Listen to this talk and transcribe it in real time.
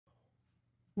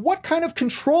What kind of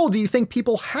control do you think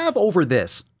people have over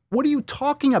this? What are you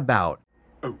talking about?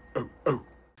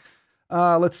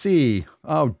 Let's see.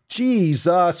 Oh,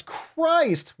 Jesus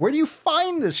Christ. Where do you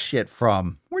find this shit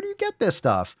from? Where do you get this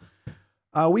stuff?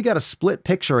 We got a split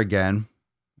picture again.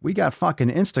 We got fucking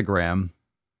Instagram.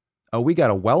 We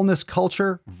got a wellness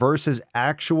culture versus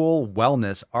actual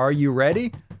wellness. Are you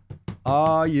ready?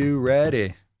 Are you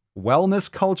ready? Wellness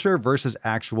culture versus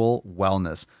actual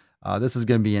wellness. This is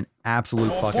going to be an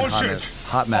absolute fucking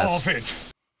hot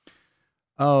mess.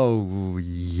 Oh,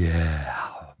 yeah,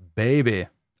 baby.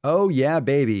 Oh, yeah,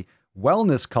 baby.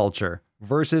 Wellness culture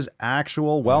versus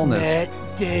actual wellness.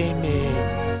 Matt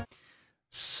Damon.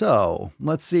 So,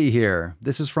 let's see here.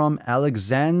 This is from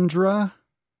Alexandra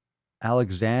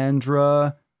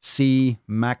C.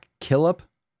 McKillop.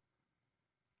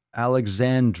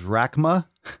 Alexandrakma.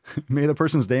 Maybe the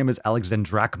person's name is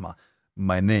Alexandrakma.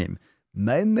 My name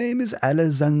is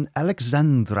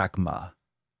Alexandrakma.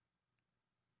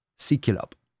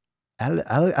 Sikilop.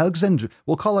 Alexandra.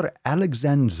 We'll call her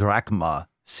Alexandrakma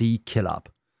Sikilop.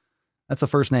 That's the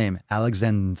first name,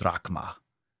 Alexandrakma.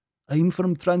 I'm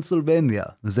from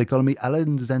Transylvania. They call me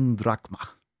Alexandrakma.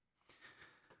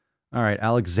 All right,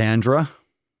 Alexandra.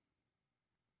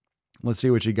 Let's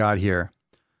see what you got here.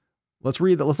 Let's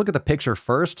look at the picture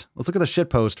first. Let's look at the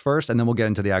shitpost first, and then we'll get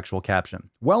into the actual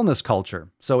caption. Wellness culture.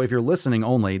 So if you're listening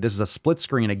only, this is a split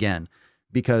screen again,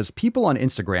 because people on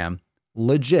Instagram,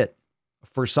 legit,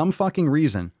 for some fucking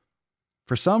reason,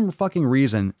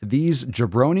 these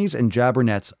jabronis and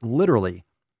jabbernets literally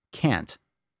can't.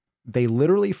 They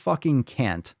literally fucking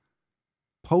can't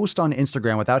post on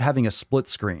Instagram without having a split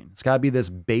screen. It's got to be this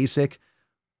basic,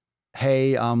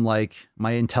 hey,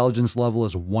 my intelligence level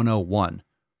is 101.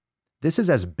 This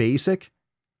is as basic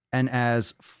and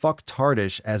as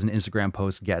fucktardish as an Instagram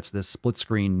post gets, this split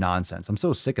screen nonsense. I'm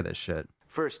so sick of this shit.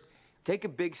 First, take a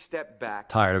big step back.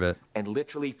 Tired of it. And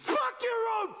literally fuck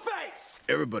your own face!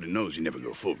 Everybody knows you never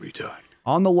go full retard.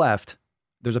 On the left,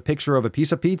 there's a picture of a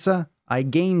piece of pizza. I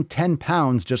gained 10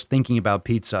 pounds just thinking about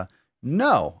pizza.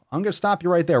 No, I'm going to stop you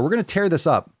right there. We're going to tear this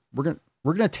up. We're going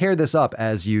to tear this up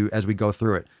as we go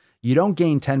through it. You don't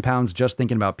gain 10 pounds just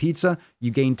thinking about pizza. You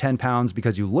gain 10 pounds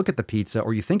because you look at the pizza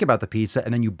or you think about the pizza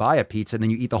and then you buy a pizza and then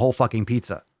you eat the whole fucking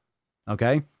pizza.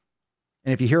 Okay?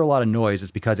 And if you hear a lot of noise, it's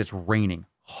because it's raining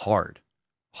hard.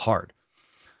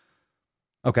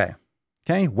 Okay.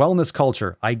 Wellness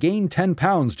culture. I gained 10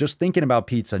 pounds just thinking about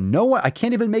pizza. No, I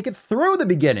can't even make it through the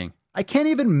beginning. My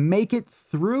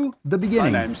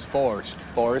name's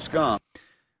Forrest Gump.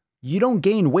 You don't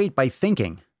gain weight by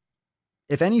thinking.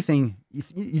 If anything,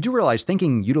 you do realize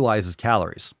thinking utilizes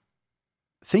calories.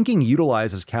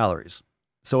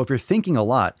 So if you're thinking a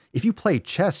lot, if you play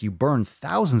chess, you burn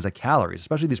thousands of calories,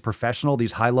 especially these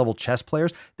high-level chess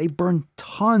players. They burn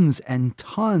tons and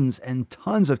tons and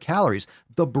tons of calories.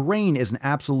 The brain is an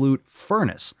absolute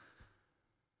furnace.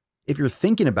 If you're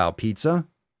thinking about pizza,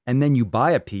 and then you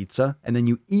buy a pizza, and then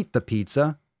you eat the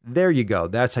pizza, there you go.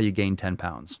 That's how you gain 10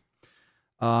 pounds.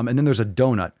 And then there's a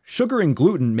donut. Sugar and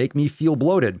gluten make me feel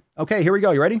bloated. Okay, here we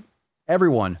go. You ready?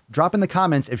 Everyone, drop in the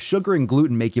comments if sugar and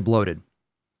gluten make you bloated.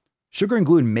 Sugar and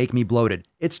gluten make me bloated.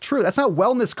 It's true. That's not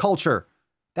wellness culture.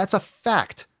 That's a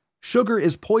fact. Sugar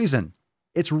is poison.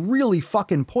 It's really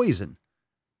fucking poison.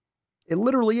 It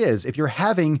literally is. If you're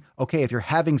having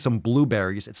some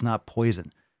blueberries, it's not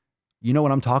poison. You know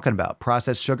what I'm talking about.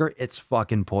 Processed sugar, it's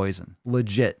fucking poison.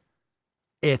 Legit.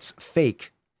 It's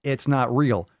fake. It's not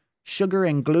real. Sugar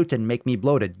and gluten make me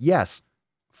bloated. Yes,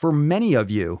 for many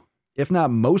of you, if not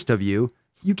most of you,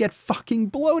 you get fucking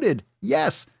bloated.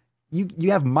 Yes, you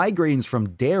have migraines from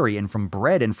dairy and from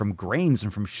bread and from grains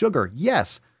and from sugar.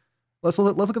 Yes. Let's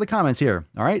look at the comments here.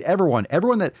 All right, everyone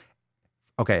that,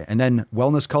 okay, and then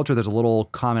wellness culture, there's a little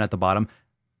comment at the bottom.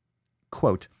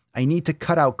 Quote, I need to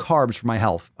cut out carbs for my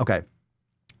health. Okay,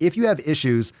 if you have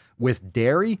issues with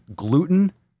dairy,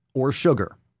 gluten, or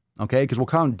sugar, okay, because we'll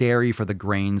count dairy for the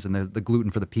grains and the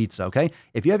gluten for the pizza, okay?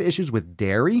 If you have issues with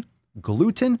dairy,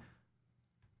 gluten,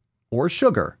 or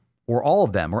sugar, or all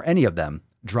of them, or any of them,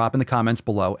 drop in the comments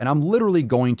below, and I'm literally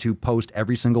going to post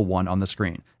every single one on the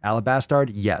screen.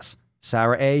 Alabastard, yes.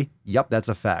 Sarah A, yep, that's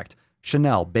a fact.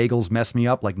 Chanel, bagels mess me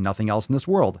up like nothing else in this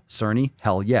world. Cerny,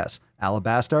 hell yes.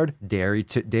 Alabastard,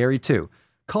 dairy too.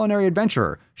 Culinary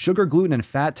Adventurer, sugar, gluten, and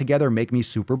fat together make me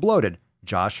super bloated.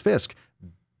 Josh Fisk,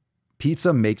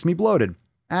 pizza makes me bloated.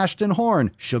 Ashton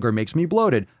Horn, sugar makes me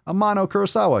bloated. Amano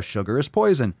Kurosawa, sugar is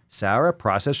poison. Sarah,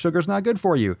 processed sugar's not good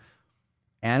for you.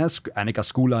 Annika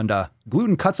Skulanda,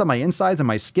 gluten cuts on my insides and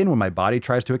my skin when my body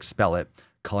tries to expel it.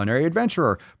 Culinary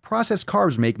Adventurer, processed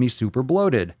carbs make me super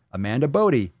bloated. Amanda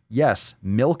Bodie, yes.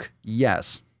 Milk,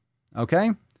 yes.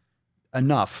 Okay?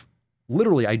 Enough.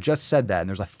 Literally, I just said that, and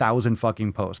there's 1,000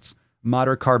 fucking posts.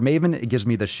 Moderate carb maven, it gives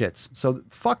me the shits. So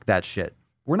fuck that shit.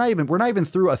 We're not even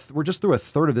through we're just through a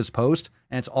third of this post,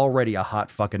 and it's already a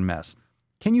hot fucking mess.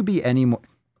 Can you be any more?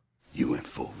 You went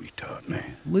full retard,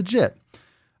 man. Legit.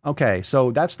 Okay,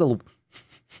 so that's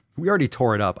we already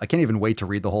tore it up. I can't even wait to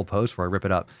read the whole post before I rip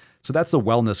it up. So that's the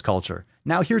wellness culture.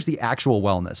 Now here's the actual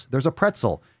wellness. There's a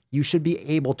pretzel. You should be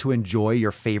able to enjoy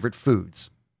your favorite foods.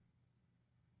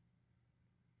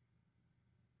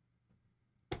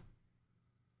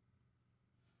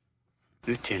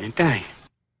 Lieutenant Dan.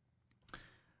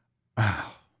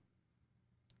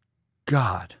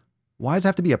 God, why does it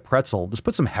have to be a pretzel? Just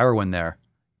put some heroin there.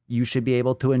 You should be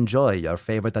able to enjoy your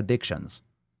favorite addictions.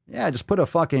 Yeah, just put a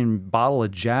fucking bottle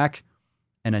of Jack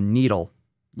and a needle.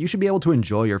 You should be able to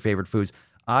enjoy your favorite foods.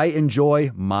 I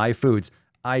enjoy my foods.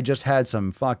 I just had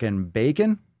some fucking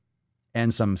bacon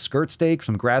and some skirt steak,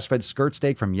 some grass-fed skirt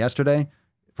steak from yesterday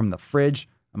from the fridge.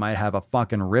 I might have a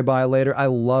fucking ribeye later. I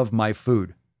love my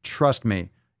food. Trust me.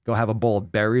 Go have a bowl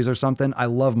of berries or something. I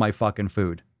love my fucking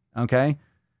food. Okay?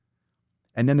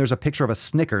 And then there's a picture of a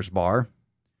Snickers bar.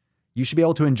 You should be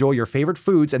able to enjoy your favorite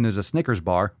foods, and there's a Snickers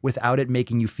bar, without it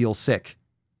making you feel sick.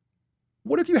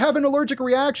 What if you have an allergic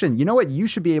reaction? You know what? You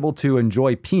should be able to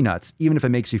enjoy peanuts, even if it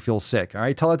makes you feel sick. All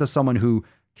right? Tell that to someone who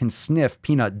can sniff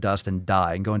peanut dust and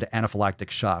die and go into anaphylactic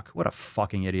shock. What a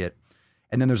fucking idiot.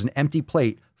 And then there's an empty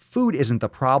plate. Food isn't the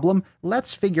problem.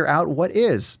 Let's figure out what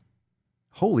is.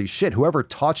 Holy shit. Whoever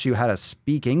taught you how to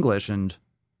speak English and,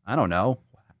 I don't know,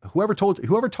 whoever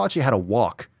taught you how to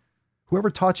walk,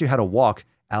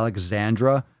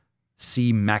 Alexandra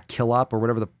C. McKillop or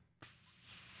whatever the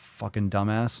fucking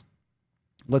dumbass.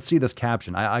 Let's see this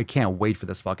caption. I can't wait for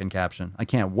this fucking caption. I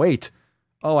can't wait.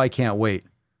 Oh, I can't wait.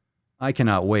 I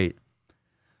cannot wait.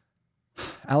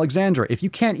 Alexandra, if you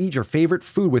can't eat your favorite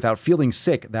food without feeling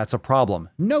sick, that's a problem.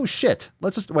 No shit.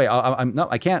 Let's just wait. No,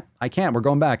 I can't. We're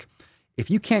going back. If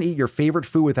you can't eat your favorite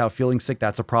food without feeling sick,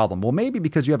 that's a problem. Well, maybe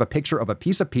because you have a picture of a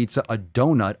piece of pizza, a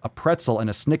donut, a pretzel, and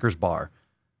a Snickers bar.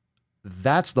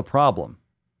 That's the problem.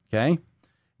 Okay?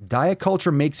 Diet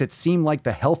culture makes it seem like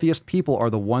the healthiest people are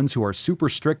the ones who are super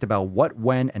strict about what,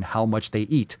 when, and how much they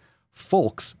eat.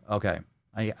 Folks. Okay.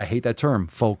 I hate that term,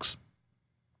 folks.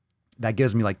 That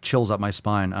gives me like chills up my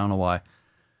spine. I don't know why.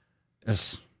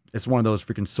 It's one of those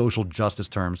freaking social justice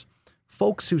terms.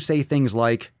 Folks who say things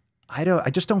like, I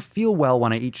just don't feel well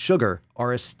when I eat sugar,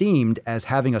 are esteemed as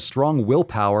having a strong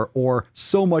willpower or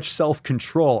so much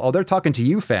self-control. Oh, they're talking to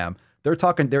you, fam.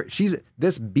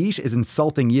 This biche is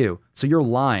insulting you. So you're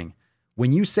lying.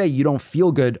 When you say you don't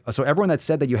feel good, so everyone that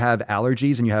said that you have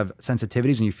allergies and you have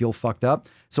sensitivities and you feel fucked up,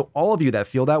 so all of you that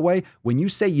feel that way, when you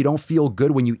say you don't feel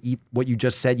good when you eat what you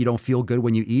just said, you don't feel good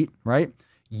when you eat, right?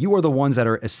 You are the ones that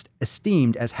are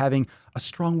esteemed as having a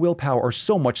strong willpower or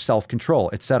so much self-control,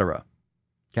 etc.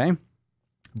 Okay?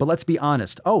 But let's be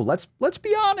honest. Oh, let's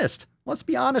be honest. Let's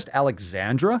be honest,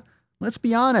 Alexandra. Let's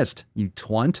be honest, you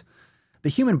twunt. The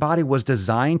human body was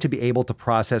designed to be able to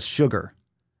process sugar.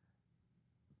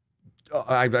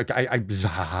 First,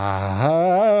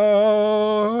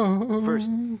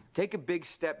 take a big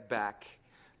step back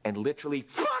and literally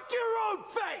fuck your own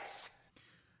face!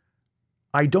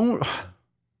 I don't...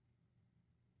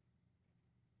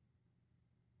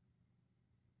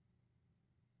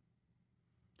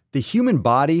 The human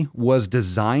body was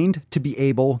designed to be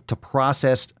able to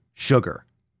process sugar.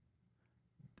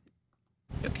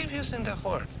 You keep using the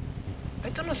word.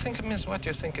 I don't think it means what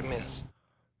you think it means.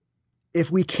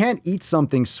 If we can't eat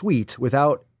something sweet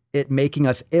without it making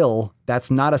us ill, that's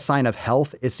not a sign of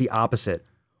health, it's the opposite.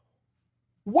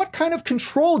 What kind of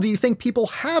control do you think people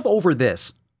have over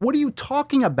this? What are you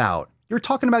talking about? You're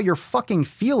talking about your fucking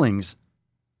feelings.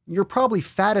 You're probably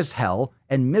fat as hell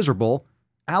and miserable.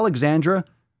 Alexandra,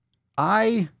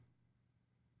 I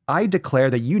declare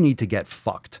that you need to get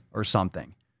fucked or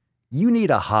something. You need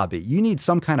a hobby. You need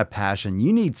some kind of passion.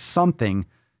 You need something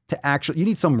you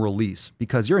need some release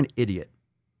because you're an idiot.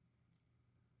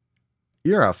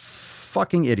 You're a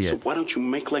fucking idiot. So why don't you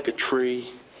make like a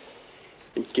tree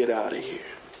and get out of here?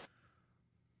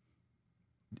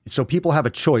 So people have a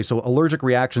choice. So allergic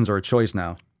reactions are a choice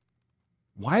now.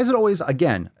 Why is it always,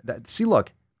 again, see,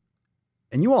 look,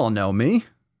 and you all know me.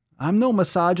 I'm no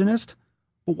misogynist,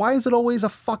 but why is it always a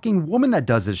fucking woman that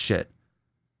does this shit?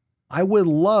 I would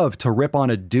love to rip on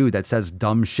a dude that says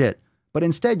dumb shit, but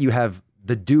instead you have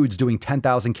the dudes doing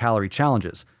 10,000 calorie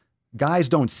challenges. Guys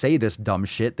don't say this dumb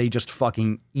shit. They just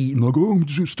fucking eat and like, oh, I'm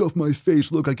just stuff my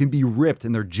face. Look, I can be ripped.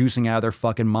 And they're juicing out of their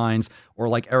fucking minds. Or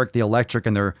like Eric the Electric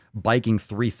and they're biking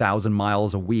 3,000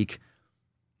 miles a week.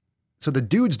 So the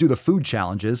dudes do the food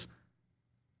challenges.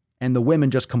 And the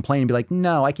women just complain and be like,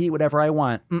 no, I can eat whatever I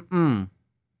want. I'm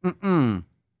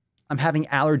having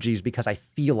allergies because I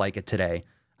feel like it today.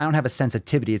 I don't have a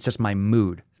sensitivity. It's just my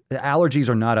mood. Allergies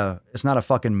are it's not a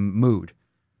fucking mood.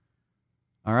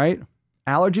 All right?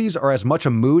 Allergies are as much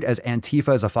a mood as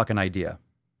Antifa is a fucking idea.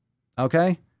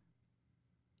 Okay?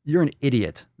 You're an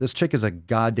idiot. This chick is a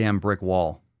goddamn brick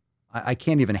wall. I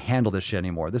can't even handle this shit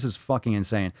anymore. This is fucking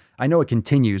insane. I know it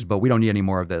continues, but we don't need any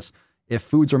more of this. If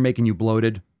foods are making you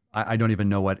bloated, I don't even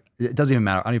know what. It doesn't even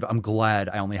matter. I'm glad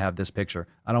I only have this picture.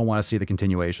 I don't want to see the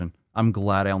continuation. I'm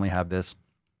glad I only have this.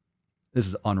 This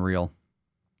is unreal.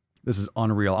 This is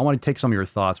unreal. I want to take some of your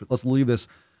thoughts, but let's leave this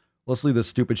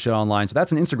stupid shit online. So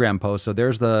that's an Instagram post. So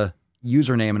there's the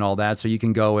username and all that. So you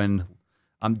can go and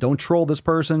don't troll this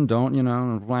person. Don't,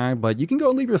 but you can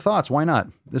go and leave your thoughts. Why not?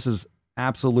 This is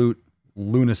absolute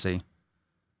lunacy.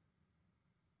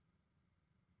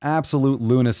 Absolute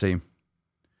lunacy.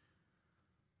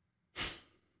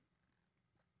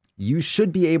 You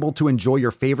should be able to enjoy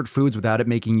your favorite foods without it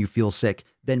making you feel sick.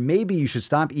 Then maybe you should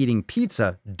stop eating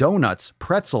pizza, donuts,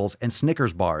 pretzels, and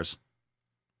Snickers bars.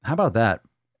 How about that,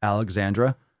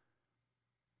 Alexandra?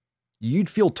 You'd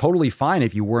feel totally fine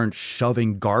if you weren't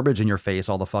shoving garbage in your face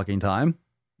all the fucking time.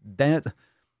 Then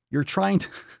you're trying to...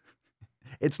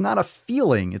 It's not a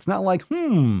feeling. It's not like,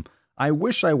 I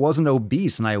wish I wasn't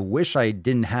obese and I wish I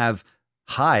didn't have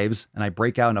hives and I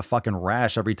break out in a fucking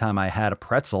rash every time I had a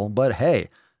pretzel. But hey,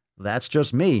 that's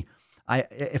just me.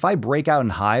 If I break out in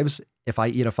hives, if I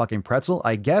eat a fucking pretzel,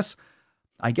 I guess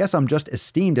I'm just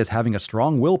esteemed as having a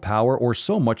strong willpower or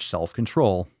so much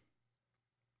self-control.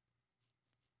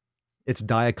 It's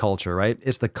diet culture, right?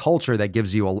 It's the culture that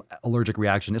gives you an allergic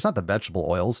reaction. It's not the vegetable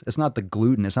oils. It's not the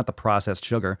gluten. It's not the processed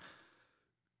sugar.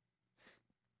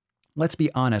 Let's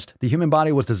be honest. The human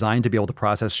body was designed to be able to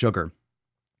process sugar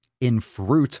in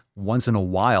fruit once in a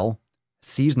while,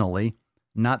 seasonally,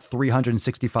 not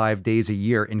 365 days a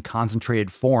year in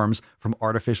concentrated forms from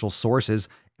artificial sources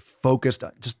focused.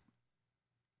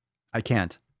 I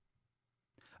can't.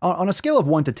 On a scale of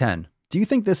 1 to 10, do you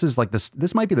think this is like this?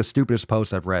 This might be the stupidest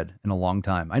post I've read in a long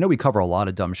time. I know we cover a lot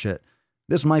of dumb shit.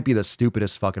 This might be the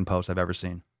stupidest fucking post I've ever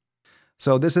seen.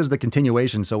 So this is the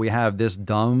continuation. So we have this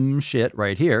dumb shit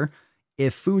right here.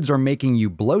 If foods are making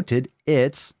you bloated,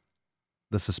 it's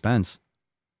the suspense.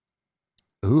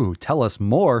 Ooh, tell us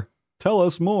more. Tell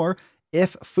us more.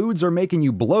 If foods are making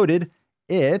you bloated,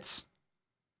 it's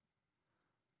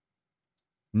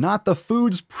not the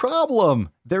food's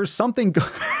problem. There's something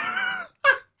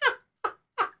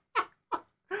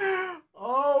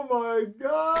Oh my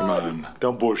God. Come on,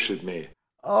 don't bullshit me.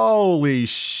 Holy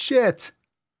shit.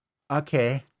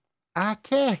 Okay. All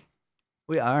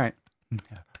right.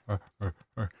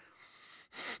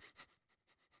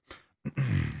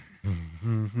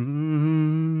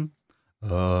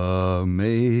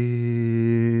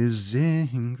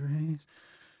 Amazing grace.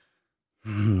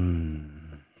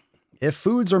 If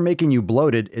foods are making you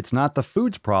bloated, it's not the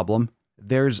food's problem.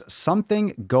 There's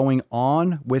something going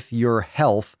on with your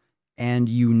health and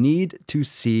you need to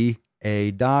see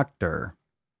a doctor.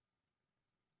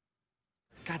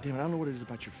 God damn it, I don't know what it is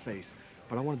about your face,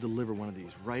 but I want to deliver one of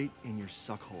these right in your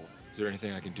suck hole. Is there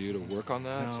anything I can do to work on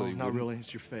that? No, So you not wouldn't- really.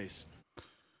 It's your face.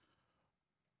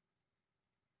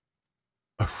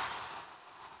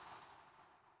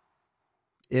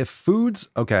 If foods,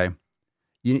 okay.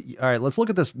 All right, let's look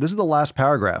at this. This is the last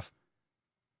paragraph.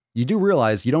 You do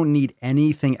realize you don't need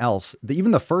anything else.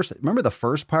 Even the first, remember the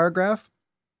first paragraph?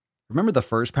 Remember the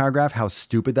first paragraph, how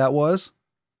stupid that was?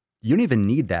 You don't even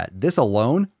need that. This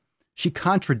alone, she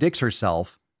contradicts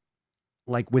herself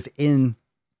like within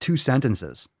 2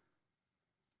 sentences.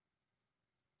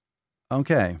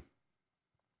 Okay.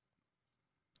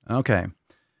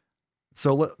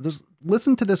 So just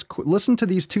listen to this. Listen to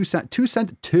these two.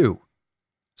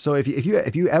 So if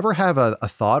you ever have a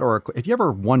thought or if you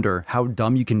ever wonder how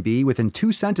dumb you can be within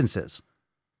 2 sentences,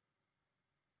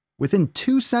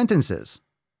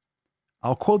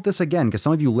 I'll quote this again because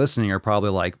some of you listening are probably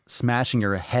like smashing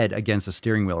your head against the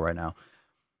steering wheel right now.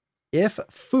 If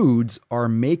foods are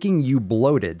making you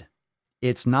bloated,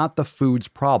 it's not the food's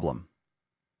problem.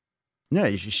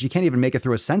 No, she can't even make it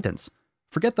through a sentence.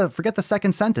 Forget the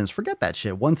second sentence. Forget that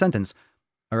shit. 1 sentence.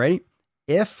 All right.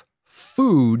 If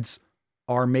foods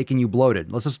are making you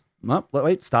bloated, let's just,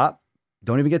 wait, stop.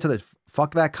 Don't even get to the,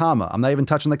 fuck that comma. I'm not even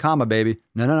touching the comma, baby.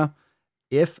 No.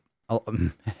 If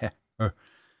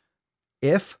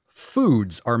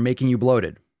foods are making you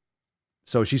bloated.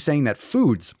 So she's saying that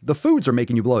the foods are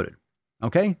making you bloated.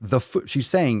 Okay. She's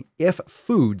saying if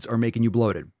foods are making you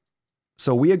bloated.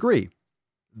 So we agree.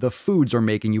 The foods are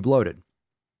making you bloated.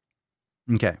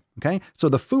 Okay. Okay. So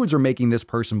the foods are making this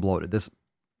person bloated, this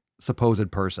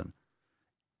supposed person.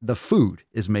 The food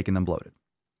is making them bloated.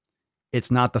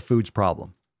 It's not the food's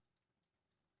problem.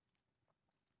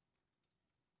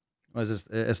 What is this?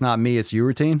 It's not me, it's you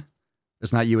routine?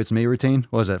 It's not you, it's me routine?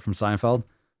 What was it from Seinfeld?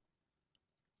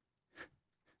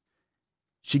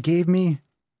 She gave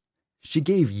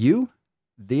you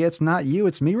the it's not you,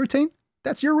 it's me routine?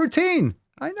 That's your routine.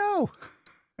 I know.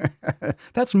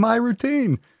 That's my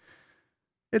routine.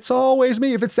 It's always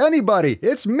me. If it's anybody,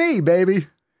 it's me, baby.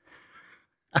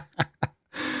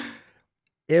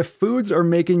 If foods are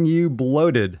making you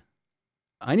bloated,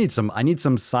 I need some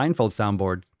Seinfeld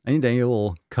soundboard. I need a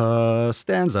little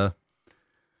Costanza.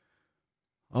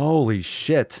 Holy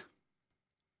shit.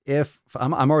 If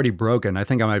I'm already broken, I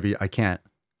think I can't.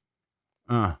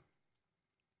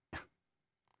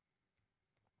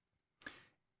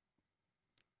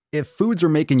 If foods are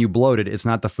making you bloated, it's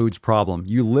not the food's problem.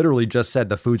 You literally just said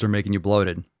the foods are making you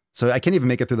bloated. So I can't even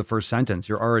make it through the first sentence.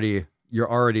 You're already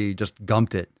just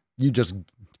gumped it. You just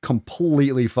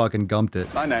completely fucking gumped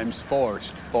it. My name's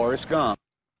Forrest Gump.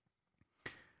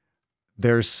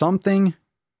 There's something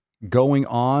going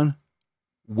on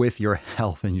with your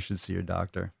health and you should see your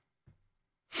doctor.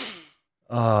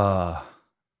 To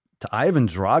Ivan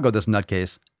Drago, this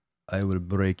nutcase, I will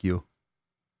break you.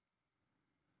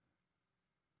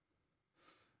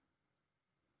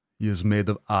 He is made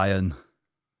of iron.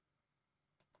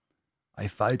 I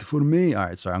fight for me. All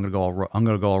right, sorry. I'm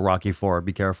gonna go all Rocky IV.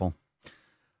 Be careful.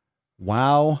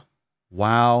 Wow.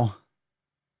 Wow.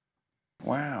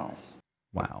 Wow.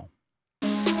 Wow.